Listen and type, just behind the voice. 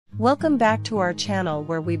Welcome back to our channel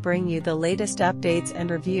where we bring you the latest updates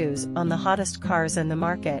and reviews on the hottest cars in the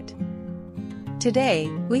market. Today,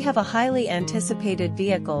 we have a highly anticipated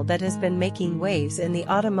vehicle that has been making waves in the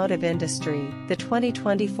automotive industry, the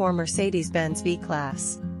 2024 Mercedes-Benz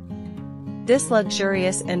V-Class. This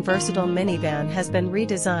luxurious and versatile minivan has been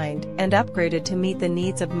redesigned and upgraded to meet the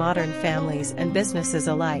needs of modern families and businesses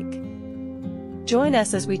alike. Join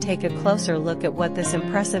us as we take a closer look at what this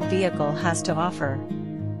impressive vehicle has to offer.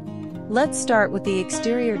 Let's start with the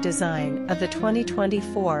exterior design of the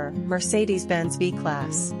 2024 Mercedes-Benz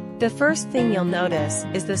V-Class. The first thing you'll notice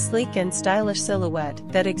is the sleek and stylish silhouette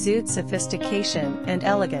that exudes sophistication and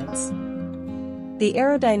elegance. The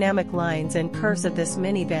aerodynamic lines and curves of this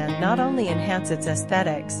minivan not only enhance its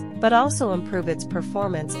aesthetics, but also improve its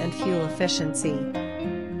performance and fuel efficiency.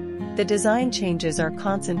 The design changes are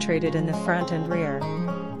concentrated in the front and rear.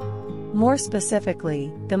 More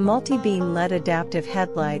specifically, the multi-beam LED adaptive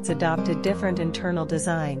headlights adopt a different internal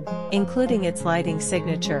design, including its lighting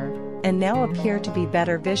signature, and now appear to be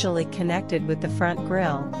better visually connected with the front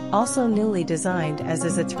grille, also newly designed as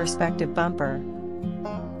is its respective bumper.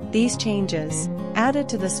 These changes, added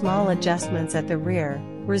to the small adjustments at the rear,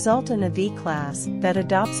 result in a V-Class that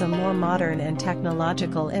adopts a more modern and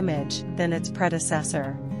technological image than its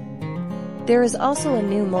predecessor. There is also a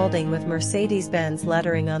new molding with Mercedes-Benz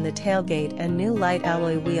lettering on the tailgate and new light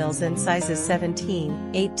alloy wheels in sizes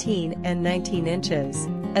 17, 18, and 19 inches,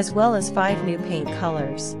 as well as 5 new paint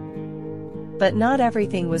colors. But not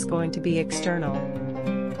everything was going to be external.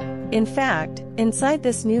 In fact, inside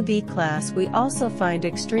this new V-Class we also find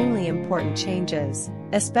extremely important changes,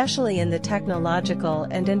 especially in the technological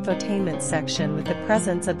and infotainment section with the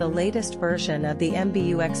presence of the latest version of the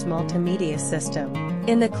MBUX multimedia system,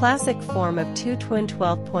 in the classic form of two twin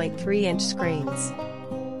 12.3-inch screens,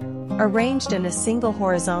 arranged in a single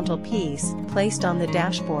horizontal piece placed on the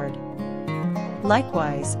dashboard.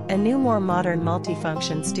 Likewise, a new more modern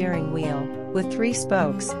multifunction steering wheel, with 3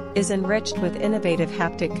 spokes, is enriched with innovative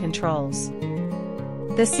haptic controls.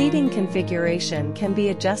 The seating configuration can be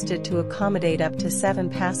adjusted to accommodate up to 7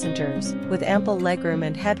 passengers, with ample legroom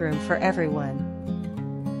and headroom for everyone.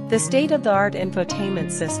 The state-of-the-art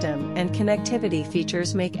infotainment system and connectivity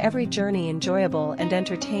features make every journey enjoyable and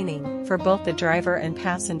entertaining for both the driver and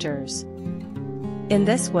passengers. In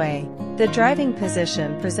this way, the driving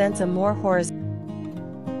position presents a more horizontal.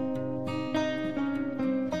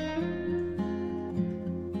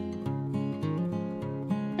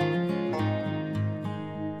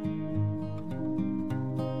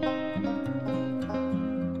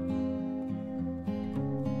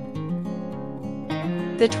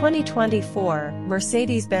 The 2024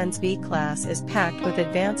 Mercedes-Benz V-Class is packed with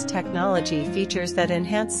advanced technology features that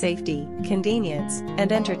enhance safety, convenience,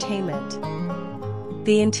 and entertainment.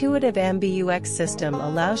 The intuitive MBUX system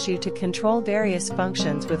allows you to control various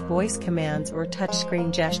functions with voice commands or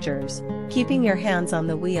touchscreen gestures, keeping your hands on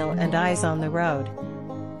the wheel and eyes on the road.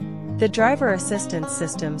 The driver assistance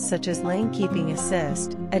systems such as lane keeping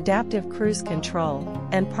assist, adaptive cruise control,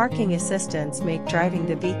 and parking assistance make driving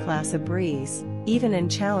the V-Class a breeze, even in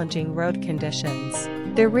challenging road conditions.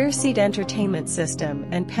 The rear seat entertainment system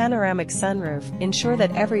and panoramic sunroof ensure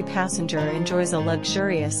that every passenger enjoys a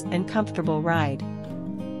luxurious and comfortable ride.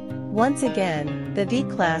 Once again, the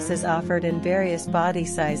V-Class is offered in various body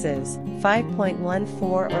sizes, 5.14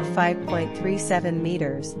 or 5.37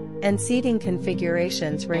 meters, and seating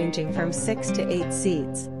configurations ranging from 6 to 8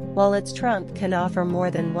 seats, while its trunk can offer more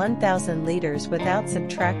than 1,000 liters without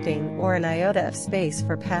subtracting or an iota of space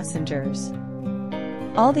for passengers.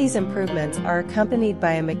 All these improvements are accompanied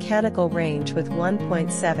by a mechanical range with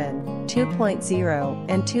 1.7, 2.0,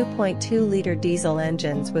 and 2.2-liter diesel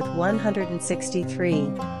engines with 163,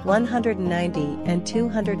 190, and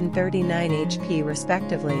 239 HP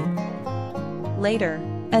respectively. Later,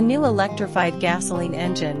 a new electrified gasoline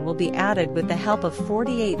engine will be added with the help of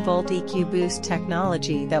 48-volt EQ boost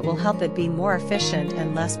technology that will help it be more efficient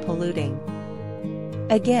and less polluting.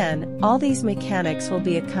 Again, all these mechanics will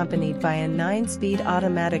be accompanied by a 9-speed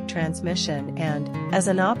automatic transmission and, as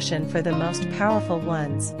an option for the most powerful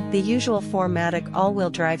ones, the usual 4MATIC all-wheel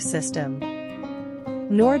drive system.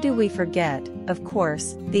 Nor do we forget, of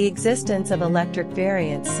course, the existence of electric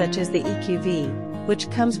variants such as the EQV,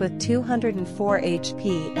 which comes with 204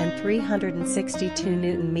 HP and 362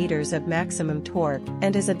 Nm of maximum torque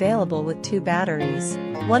and is available with 2 batteries,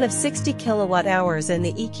 one of 60 kWh in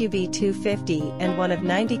the EQV 250 and one of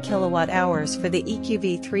 90 kWh for the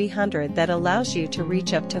EQV 300 that allows you to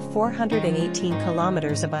reach up to 418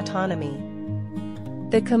 km of autonomy.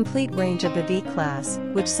 The complete range of the V-Class,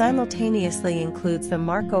 which simultaneously includes the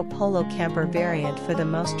Marco Polo camper variant for the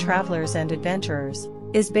most travelers and adventurers,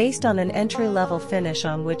 is based on an entry-level finish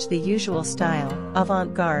on which the usual style,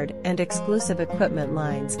 avant-garde, and exclusive equipment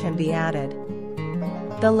lines can be added.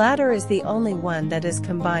 The latter is the only one that is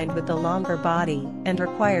combined with the longer body and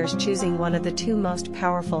requires choosing one of the two most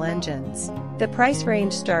powerful engines. The price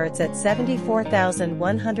range starts at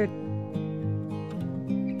 $74,100.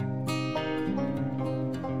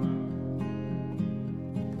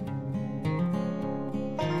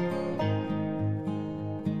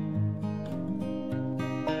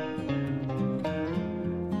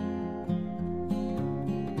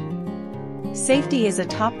 Safety is a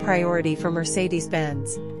top priority for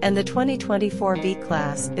Mercedes-Benz, and the 2024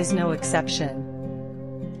 V-Class is no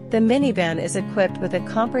exception. The minivan is equipped with a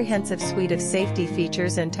comprehensive suite of safety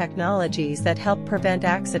features and technologies that help prevent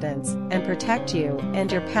accidents and protect you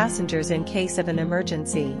and your passengers in case of an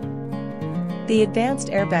emergency. The advanced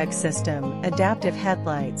airbag system, adaptive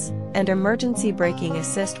headlights, and emergency braking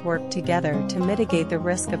assist work together to mitigate the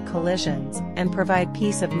risk of collisions and provide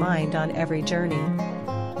peace of mind on every journey.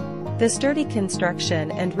 The sturdy construction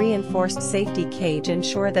and reinforced safety cage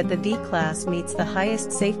ensure that the V-Class meets the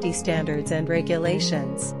highest safety standards and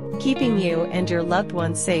regulations, keeping you and your loved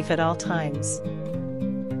ones safe at all times.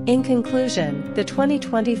 In conclusion, the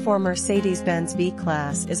 2024 Mercedes-Benz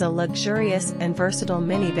V-Class is a luxurious and versatile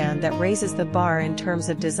minivan that raises the bar in terms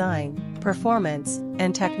of design, performance,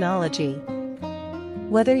 and technology.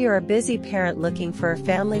 Whether you're a busy parent looking for a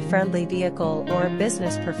family-friendly vehicle or a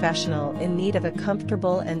business professional in need of a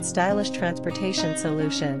comfortable and stylish transportation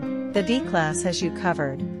solution, the V-Class has you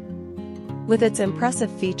covered. With its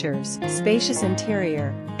impressive features, spacious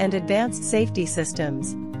interior, and advanced safety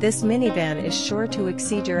systems, this minivan is sure to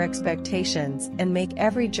exceed your expectations and make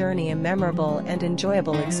every journey a memorable and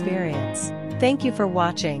enjoyable experience. Thank you for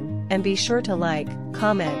watching, and be sure to like,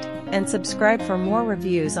 comment, and subscribe for more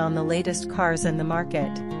reviews on the latest cars in the market.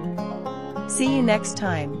 See you next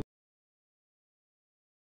time.